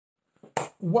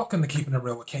Welcome to Keeping It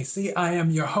Real with KC. I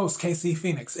am your host, KC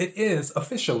Phoenix. It is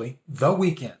officially the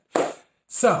weekend.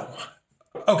 So,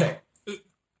 okay,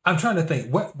 I'm trying to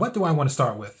think. What do I want to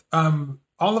start with? All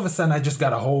of a sudden, I just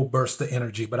got a whole burst of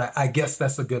energy, but I guess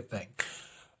that's a good thing.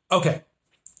 Okay,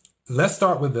 let's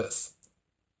start with this.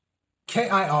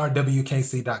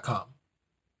 KIRWKC.com,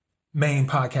 main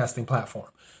podcasting platform.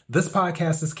 This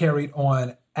podcast is carried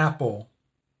on Apple,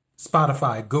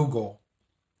 Spotify, Google,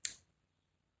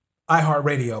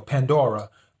 iHeartRadio, Pandora,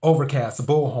 Overcast,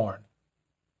 Bullhorn,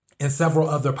 and several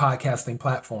other podcasting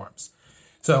platforms.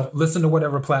 So listen to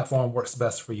whatever platform works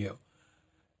best for you.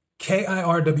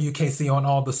 KIRWKC on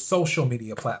all the social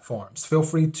media platforms. Feel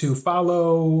free to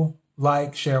follow,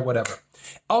 like, share, whatever.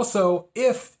 Also,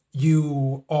 if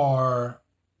you are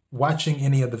watching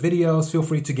any of the videos, feel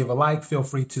free to give a like. Feel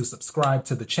free to subscribe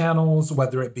to the channels,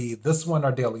 whether it be this one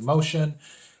or Daily Motion.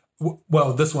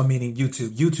 Well, this one meaning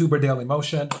YouTube or Daily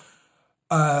Motion.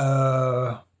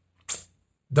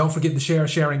 Don't forget to share.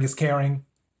 Sharing is caring.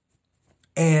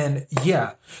 And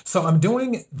yeah, so I'm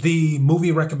doing the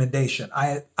movie recommendation.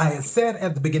 I had said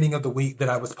at the beginning of the week that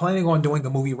I was planning on doing a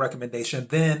movie recommendation.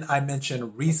 Then I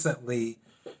mentioned recently,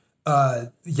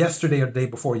 yesterday or the day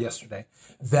before yesterday,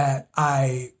 that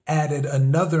I added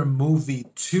another movie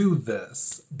to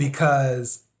this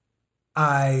because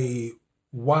I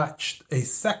watched a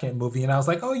second movie and I was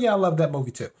like, oh yeah, I love that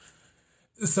movie too.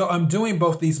 So I'm doing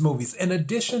both these movies. In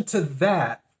addition to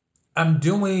that, I'm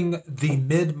doing the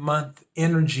mid-month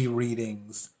energy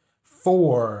readings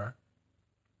for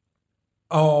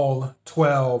all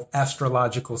 12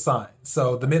 astrological signs.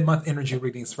 So the mid-month energy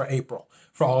readings for April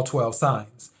for all 12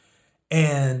 signs.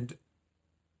 And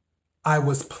I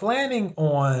was planning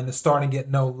on starting it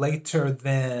no later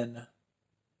than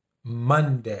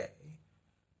Monday.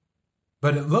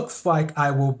 But it looks like I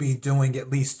will be doing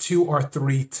at least 2 or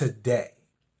 3 today.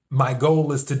 My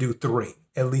goal is to do 3,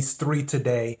 at least 3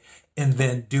 today, and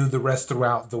then do the rest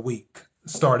throughout the week,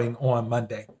 starting on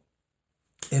Monday,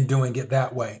 and doing it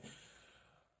that way.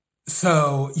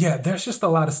 So, yeah, there's just a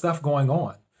lot of stuff going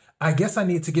on. I guess I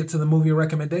need to get to the movie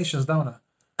recommendations, don't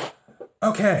I?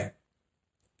 Okay.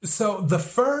 So the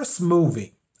first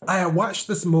movie, I watched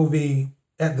this movie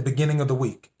at the beginning of the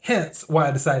week. Hence why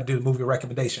I decided to do the movie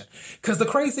recommendation. Because the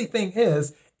crazy thing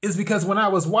is because when I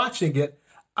was watching it,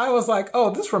 I was like,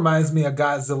 oh, this reminds me of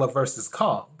Godzilla versus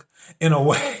Kong in a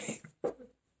way.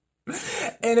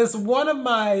 And it's one of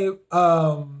my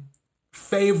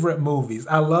favorite movies.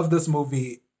 I love this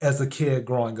movie as a kid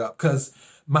growing up because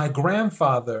my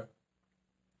grandfather,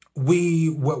 we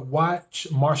would watch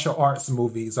martial arts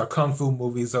movies or kung fu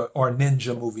movies or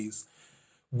ninja movies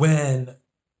when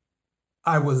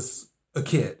I was a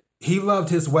kid. He loved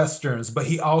his Westerns, but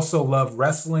he also loved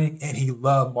wrestling and he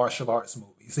loved martial arts movies.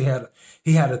 He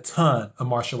had a ton of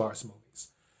martial arts movies.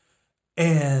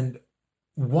 And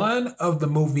one of the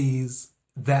movies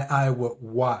that I would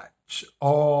watch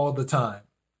all the time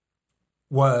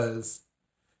was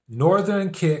Northern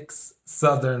Kicks,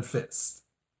 Southern Fist.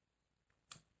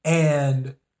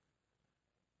 And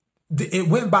it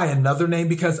went by another name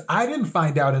because I didn't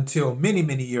find out until many,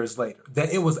 many years later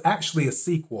that it was actually a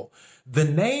sequel. The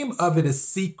name of it is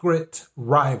Secret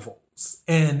Rivals.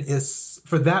 And it's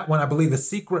for that one, I believe it's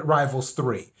Secret Rivals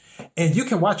 3. And you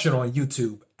can watch it on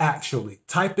YouTube, actually.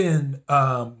 Type in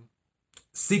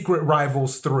Secret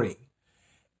Rivals 3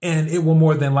 and it will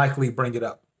more than likely bring it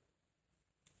up.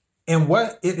 And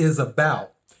what it is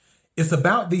about, it's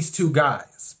about these two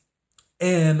guys.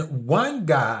 And one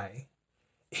guy,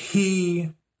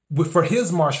 for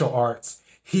his martial arts,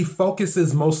 he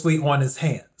focuses mostly on his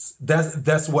hands.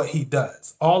 That's what he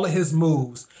does. All of his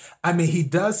moves. I mean, he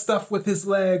does stuff with his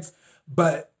legs,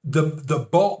 but the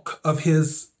bulk of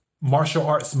his martial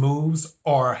arts moves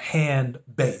are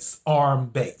hand-based,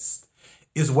 arm-based,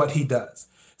 is what he does.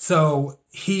 So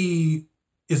he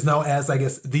is known as, I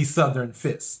guess, the Southern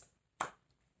Fist.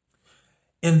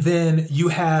 And then you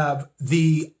have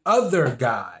the other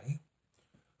guy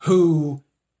who,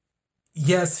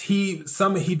 yes, he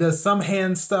does some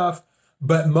hand stuff,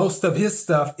 but most of his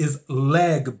stuff is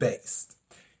leg based.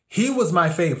 He was my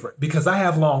favorite because I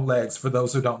have long legs, for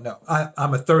those who don't know.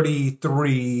 I'm a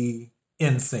 33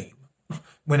 inseam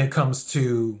when it comes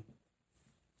to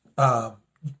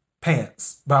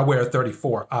pants, but I wear a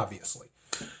 34, obviously.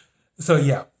 So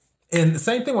yeah. And the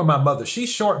same thing with my mother. She's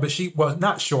short, but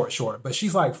not short, but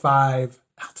she's like 5.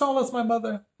 How tall is my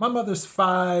mother? My mother's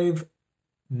 5'9",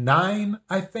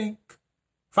 I think.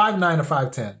 5'9" or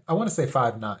 5'10". I want to say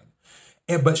 5'9".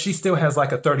 But she still has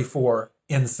like a 34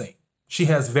 inseam. She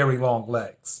has very long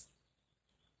legs.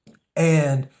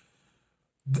 And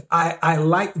I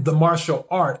like the martial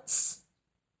arts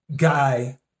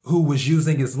guy who was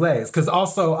using his legs. Because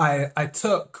also I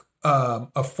took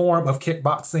a form of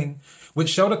kickboxing, which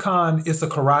Shotokan is a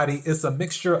karate. It's a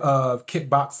mixture of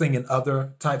kickboxing and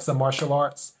other types of martial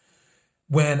arts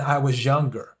when I was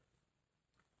younger.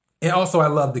 And also I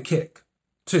love the kick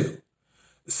too.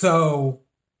 So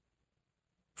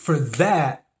for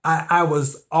that, I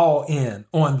was all in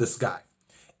on this guy.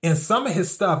 And some of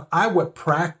his stuff, I would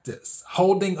practice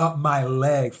holding up my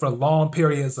leg for long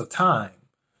periods of time,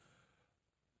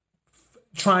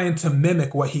 trying to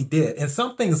mimic what he did. And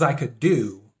some things I could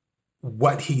do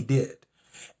what he did.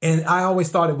 And I always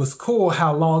thought it was cool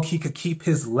how long he could keep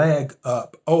his leg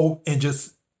up, and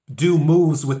just do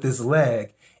moves with his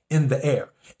leg in the air.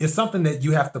 It's something that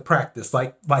you have to practice,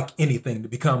 like anything, to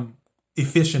become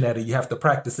efficient at it. You have to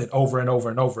practice it over and over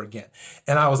and over again.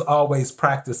 And I was always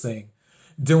practicing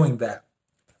doing that.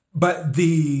 But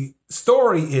the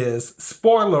story is,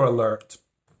 spoiler alert,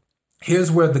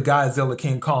 here's where the Godzilla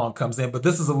King Kong comes in, but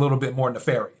this is a little bit more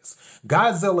nefarious.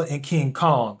 Godzilla and King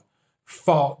Kong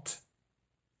fought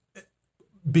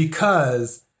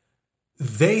because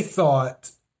they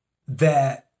thought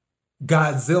that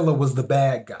Godzilla was the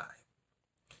bad guy.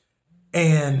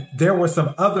 And there were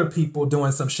some other people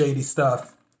doing some shady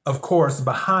stuff, of course,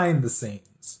 behind the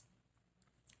scenes.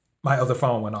 My other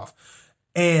phone went off.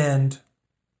 And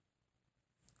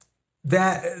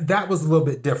that was a little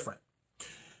bit different.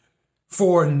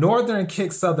 For Northern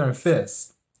Kick, Southern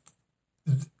Fist,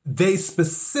 they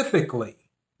specifically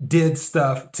did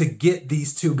stuff to get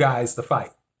these two guys to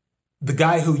fight. The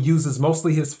guy who uses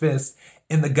mostly his fists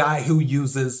and the guy who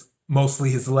uses mostly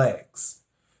his legs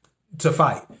to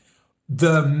fight.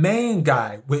 The main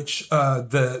guy, which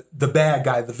the bad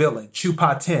guy, the villain,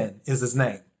 Chupa-Ten is his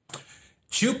name.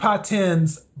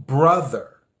 Chupa-Ten's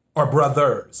brother or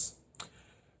brothers,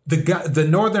 the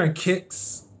Northern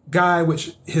Kicks guy,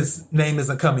 which his name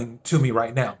isn't coming to me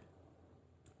right now,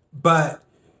 but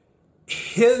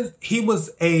he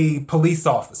was a police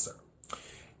officer.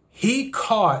 He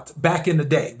caught, back in the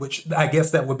day, which I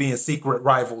guess that would be in Secret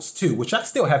Rivals 2, which I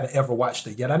still haven't ever watched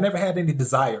it yet. I never had any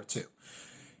desire to.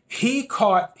 He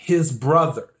caught his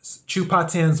brothers,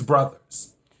 Chupa-Ten's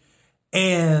brothers,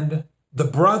 and the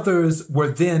brothers were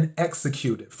then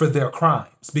executed for their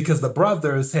crimes because the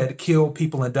brothers had killed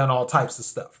people and done all types of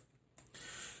stuff.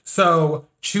 So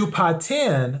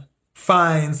Chupa-Ten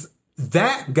finds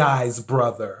that guy's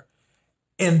brother,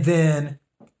 and then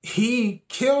he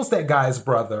kills that guy's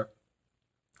brother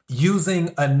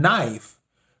using a knife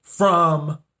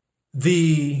from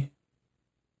the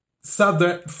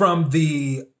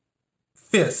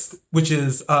fist, which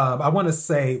is I want to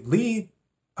say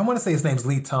his name's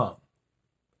Lee Tong.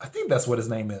 I think that's what his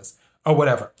name is, or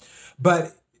whatever.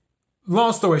 But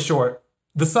long story short,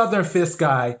 the Southern Fist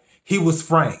guy, he was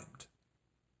framed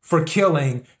for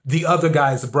killing the other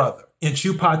guy's brother. And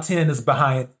Chupa-Ten is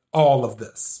behind all of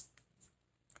this.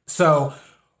 So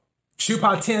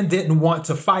Chupa-Ten didn't want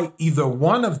to fight either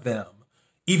one of them,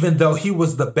 even though he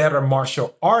was the better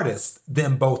martial artist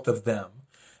than both of them,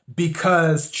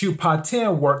 because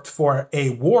Chupa-Ten worked for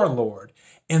a warlord,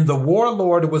 and the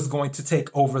warlord was going to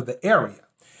take over the area.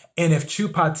 And if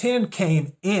Chupa-Ten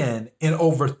came in and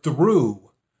overthrew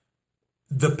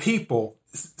the people,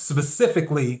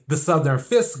 specifically the Southern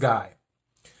Fist guy,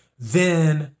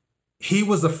 then he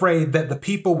was afraid that the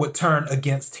people would turn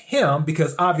against him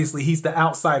because obviously he's the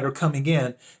outsider coming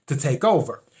in to take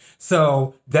over.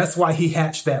 So that's why he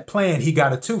hatched that plan. He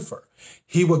got a twofer.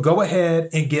 He would go ahead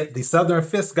and get the Southern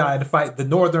Fist guy to fight the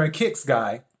Northern Kicks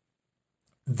guy.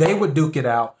 They would duke it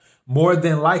out, more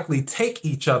than likely take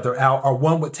each other out, or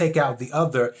one would take out the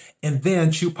other, and then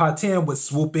Chupa-Ten would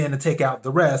swoop in and take out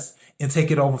the rest and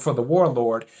take it over for the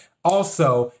warlord.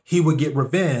 Also, he would get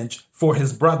revenge for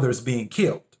his brothers being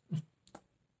killed.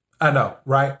 I know,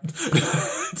 right?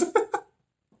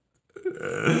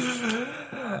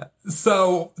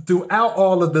 So throughout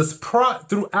all of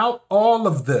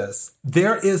this,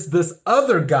 there is this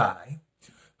other guy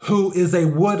who is a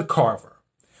wood carver,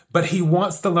 but he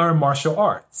wants to learn martial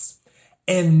arts.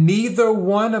 And neither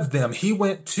one of them, he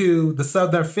went to the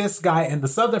Southern Fist guy, and the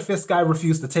Southern Fist guy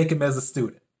refused to take him as a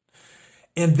student.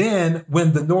 And then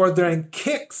when the Northern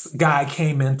Kicks guy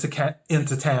came into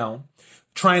town,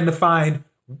 trying to find,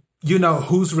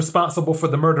 who's responsible for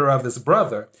the murder of his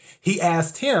brother, he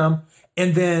asked him,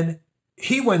 and then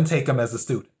he wouldn't take him as a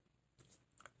student.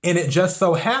 And it just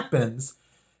so happens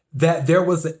that there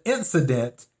was an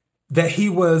incident that he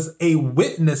was a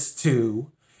witness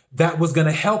to that was going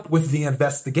to help with the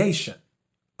investigation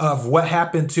of what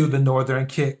happened to the Northern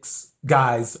Kicks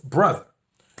guy's brother.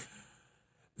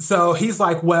 So he's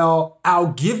like, well,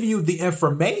 I'll give you the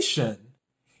information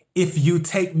if you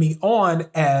take me on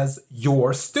as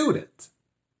your student.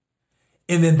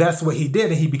 And then that's what he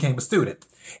did, and he became a student.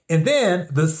 And then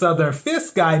the Southern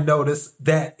Fist guy noticed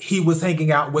that he was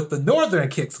hanging out with the Northern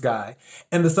Kicks guy.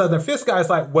 And the Southern Fist guy is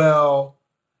like, well,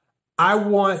 I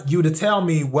want you to tell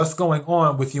me what's going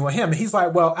on with you and him. And he's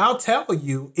like, well, I'll tell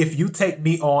you if you take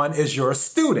me on as your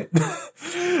student.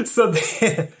 So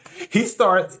then he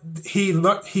starts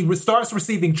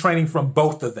receiving training from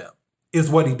both of them, is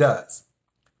what he does.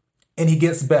 And he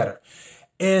gets better.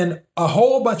 And a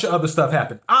whole bunch of other stuff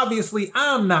happened. Obviously,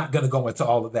 I'm not going to go into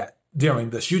all of that during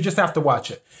this. You just have to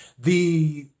watch it.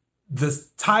 The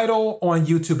title on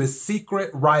YouTube is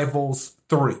Secret Rivals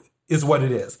 3 is what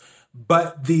it is.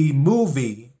 But the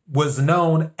movie was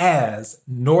known as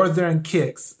Northern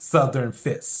Kicks, Southern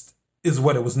Fist is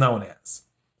what it was known as.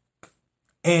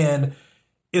 And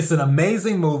it's an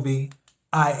amazing movie.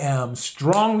 I am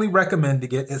strongly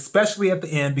recommending it, especially at the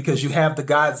end, because you have the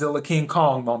Godzilla King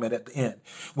Kong moment at the end.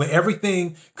 When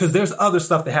everything, because there's other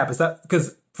stuff that happens.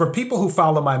 Because for people who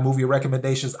follow my movie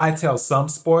recommendations, I tell some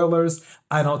spoilers.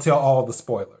 I don't tell all the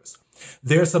spoilers.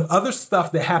 There's some other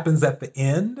stuff that happens at the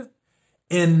end.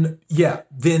 And yeah,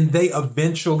 then they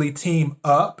eventually team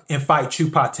up and fight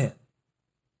Chupa-10,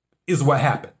 is what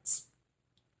happens.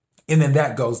 And then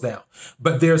that goes down.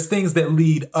 But there's things that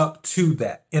lead up to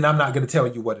that. And I'm not going to tell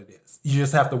you what it is. You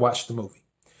just have to watch the movie.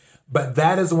 But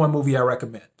that is the one movie I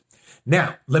recommend.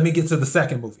 Now, let me get to the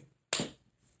second movie.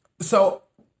 So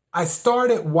I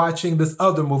started watching this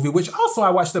other movie, which also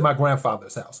I watched at my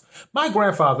grandfather's house. My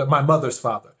grandfather, my mother's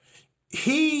father,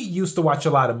 he used to watch a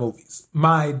lot of movies.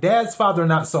 My dad's father,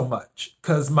 not so much,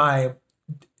 because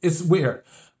it's weird.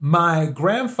 My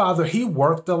grandfather, he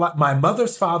worked a lot. My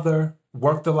mother's father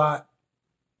worked a lot.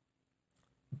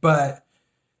 But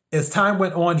as time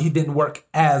went on, he didn't work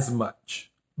as much.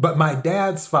 But my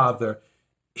dad's father,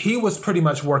 he was pretty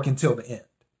much working till the end,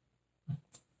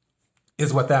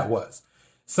 is what that was.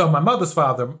 So my mother's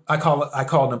father, I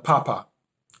called him Papa.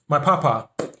 My Papa,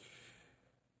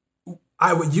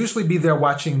 I would usually be there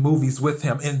watching movies with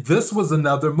him. And this was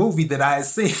another movie that I had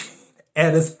seen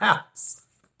at his house.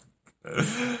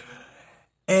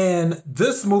 And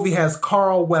this movie has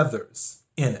Carl Weathers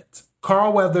in it.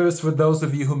 Carl Weathers, for those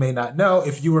of you who may not know,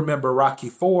 if you remember Rocky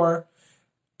 4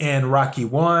 and Rocky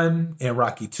 1 and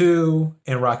Rocky 2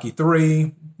 and Rocky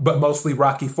 3, but mostly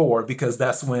Rocky 4, because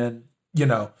that's when,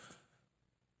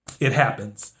 it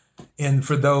happens. And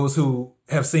for those who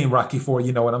have seen Rocky 4,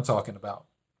 you know what I'm talking about.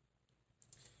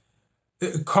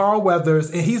 Carl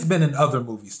Weathers, and he's been in other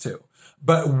movies too.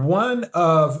 But one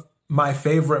of my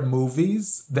favorite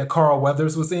movies that Carl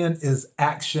Weathers was in is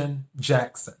Action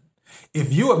Jackson.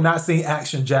 If you have not seen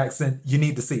Action Jackson, you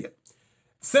need to see it.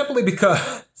 Simply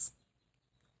because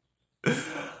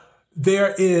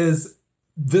there is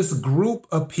this group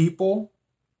of people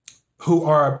who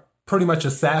are pretty much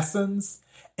assassins,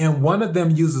 and one of them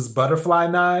uses butterfly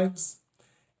knives.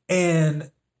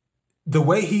 And the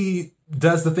way he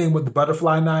does the thing with the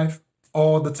butterfly knife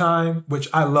all the time, which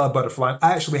I love butterfly.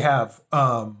 I actually have,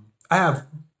 I have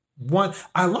one.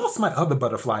 I lost my other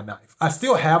butterfly knife. I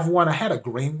still have one. I had a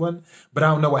green one, but I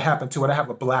don't know what happened to it. I have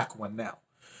a black one now.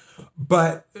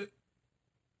 But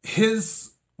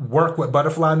his work with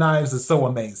butterfly knives is so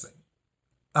amazing.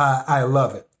 I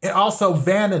love it. And also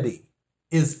Vanity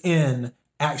is in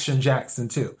Action Jackson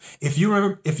too. If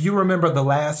you remember The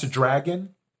Last Dragon,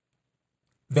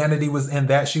 Vanity was in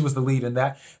that. She was the lead in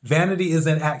that. Vanity is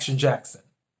in Action Jackson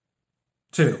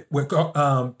too, with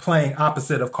playing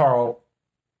opposite of Carl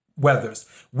Weathers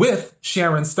with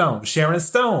Sharon Stone. Sharon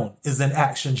Stone is in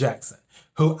Action Jackson,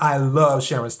 who I love.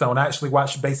 Sharon Stone. I actually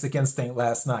watched Basic Instinct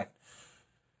last night.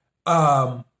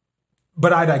 But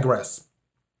I digress.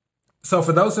 So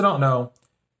for those who don't know,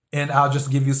 and I'll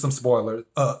just give you some spoilers.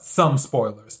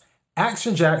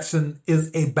 Action Jackson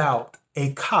is about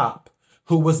a cop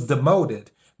who was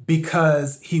demoted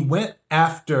because he went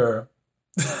after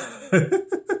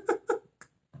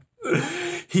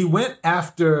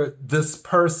this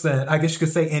person, I guess you could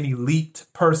say an elite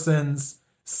person's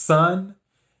son,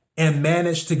 and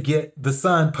managed to get the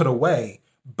son put away.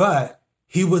 But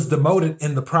he was demoted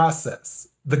in the process.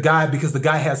 Because the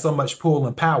guy had so much pull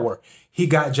and power, he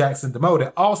got Jackson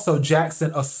demoted. Also,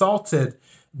 Jackson assaulted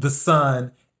the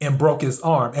son and broke his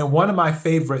arm. And one of my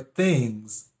favorite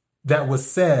things that was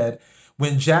said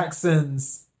when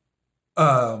Jackson's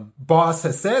boss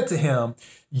had said to him,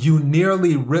 "You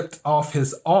nearly ripped off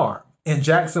his arm." And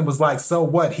Jackson was like, "So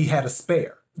what? He had a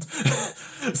spare."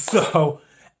 So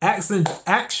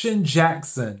Action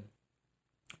Jackson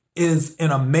is an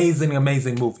amazing,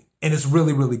 amazing movie. And it's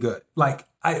really, really good. Like,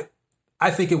 I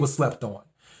think it was slept on.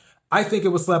 I think it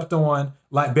was slept on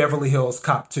like Beverly Hills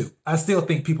Cop 2. I still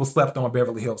think people slept on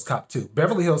Beverly Hills Cop 2.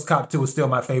 Beverly Hills Cop 2 is still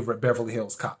my favorite Beverly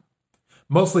Hills Cop,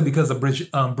 mostly because of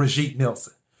Brigitte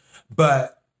Nielsen.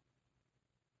 But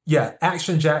yeah,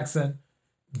 Action Jackson,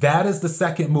 that is the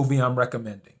second movie I'm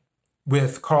recommending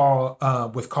with Carl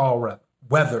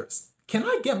Weathers. Can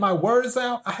I get my words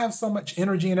out? I have so much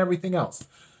energy and everything else.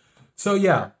 So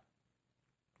yeah,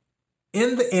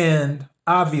 in the end,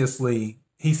 obviously,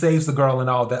 he saves the girl and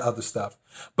all that other stuff.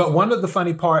 But one of the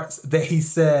funny parts that he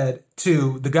said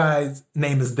to the guy's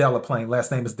name is Delaplane,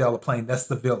 last name is Delaplane, that's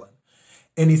the villain.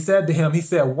 And he said to him, he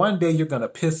said, one day you're going to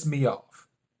piss me off,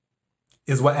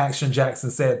 is what Action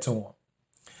Jackson said to him.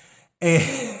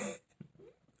 And,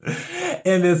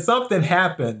 and then something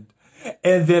happened.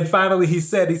 And then finally he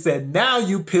said, now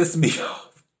you piss me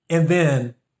off. And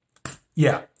then,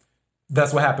 yeah,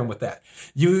 that's what happened with that.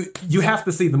 You have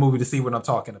to see the movie to see what I'm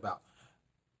talking about.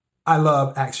 I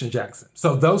love Action Jackson.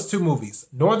 So those two movies,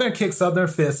 Northern Kick, Southern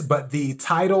Fist, but the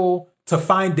title to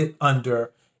find it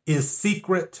under is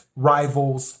Secret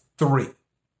Rivals 3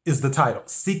 is the title.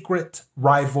 Secret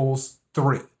Rivals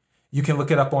 3. You can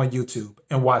look it up on YouTube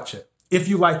and watch it. If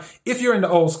you're into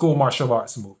old school martial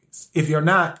arts movies. If you're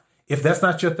not, if that's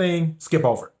not your thing, skip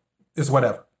over it. It's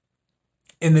whatever.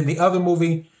 And then the other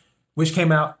movie, which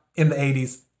came out in the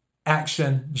 80s,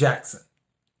 Action Jackson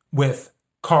with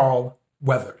Carl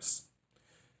Weathers.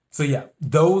 So yeah,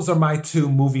 those are my two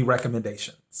movie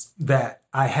recommendations that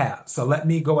I have. So let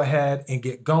me go ahead and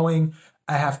get going.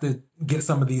 I have to get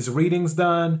some of these readings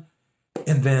done,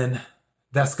 and then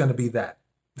that's going to be that.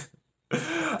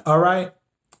 All right.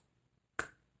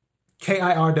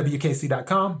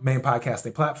 KIRWKC.com, main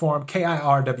podcasting platform.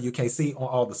 KIRWKC on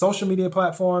all the social media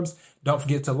platforms. Don't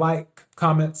forget to like,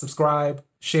 comment, subscribe,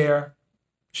 share.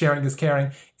 Sharing is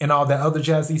caring, and all that other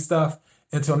jazzy stuff.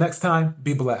 Until next time,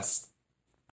 be blessed.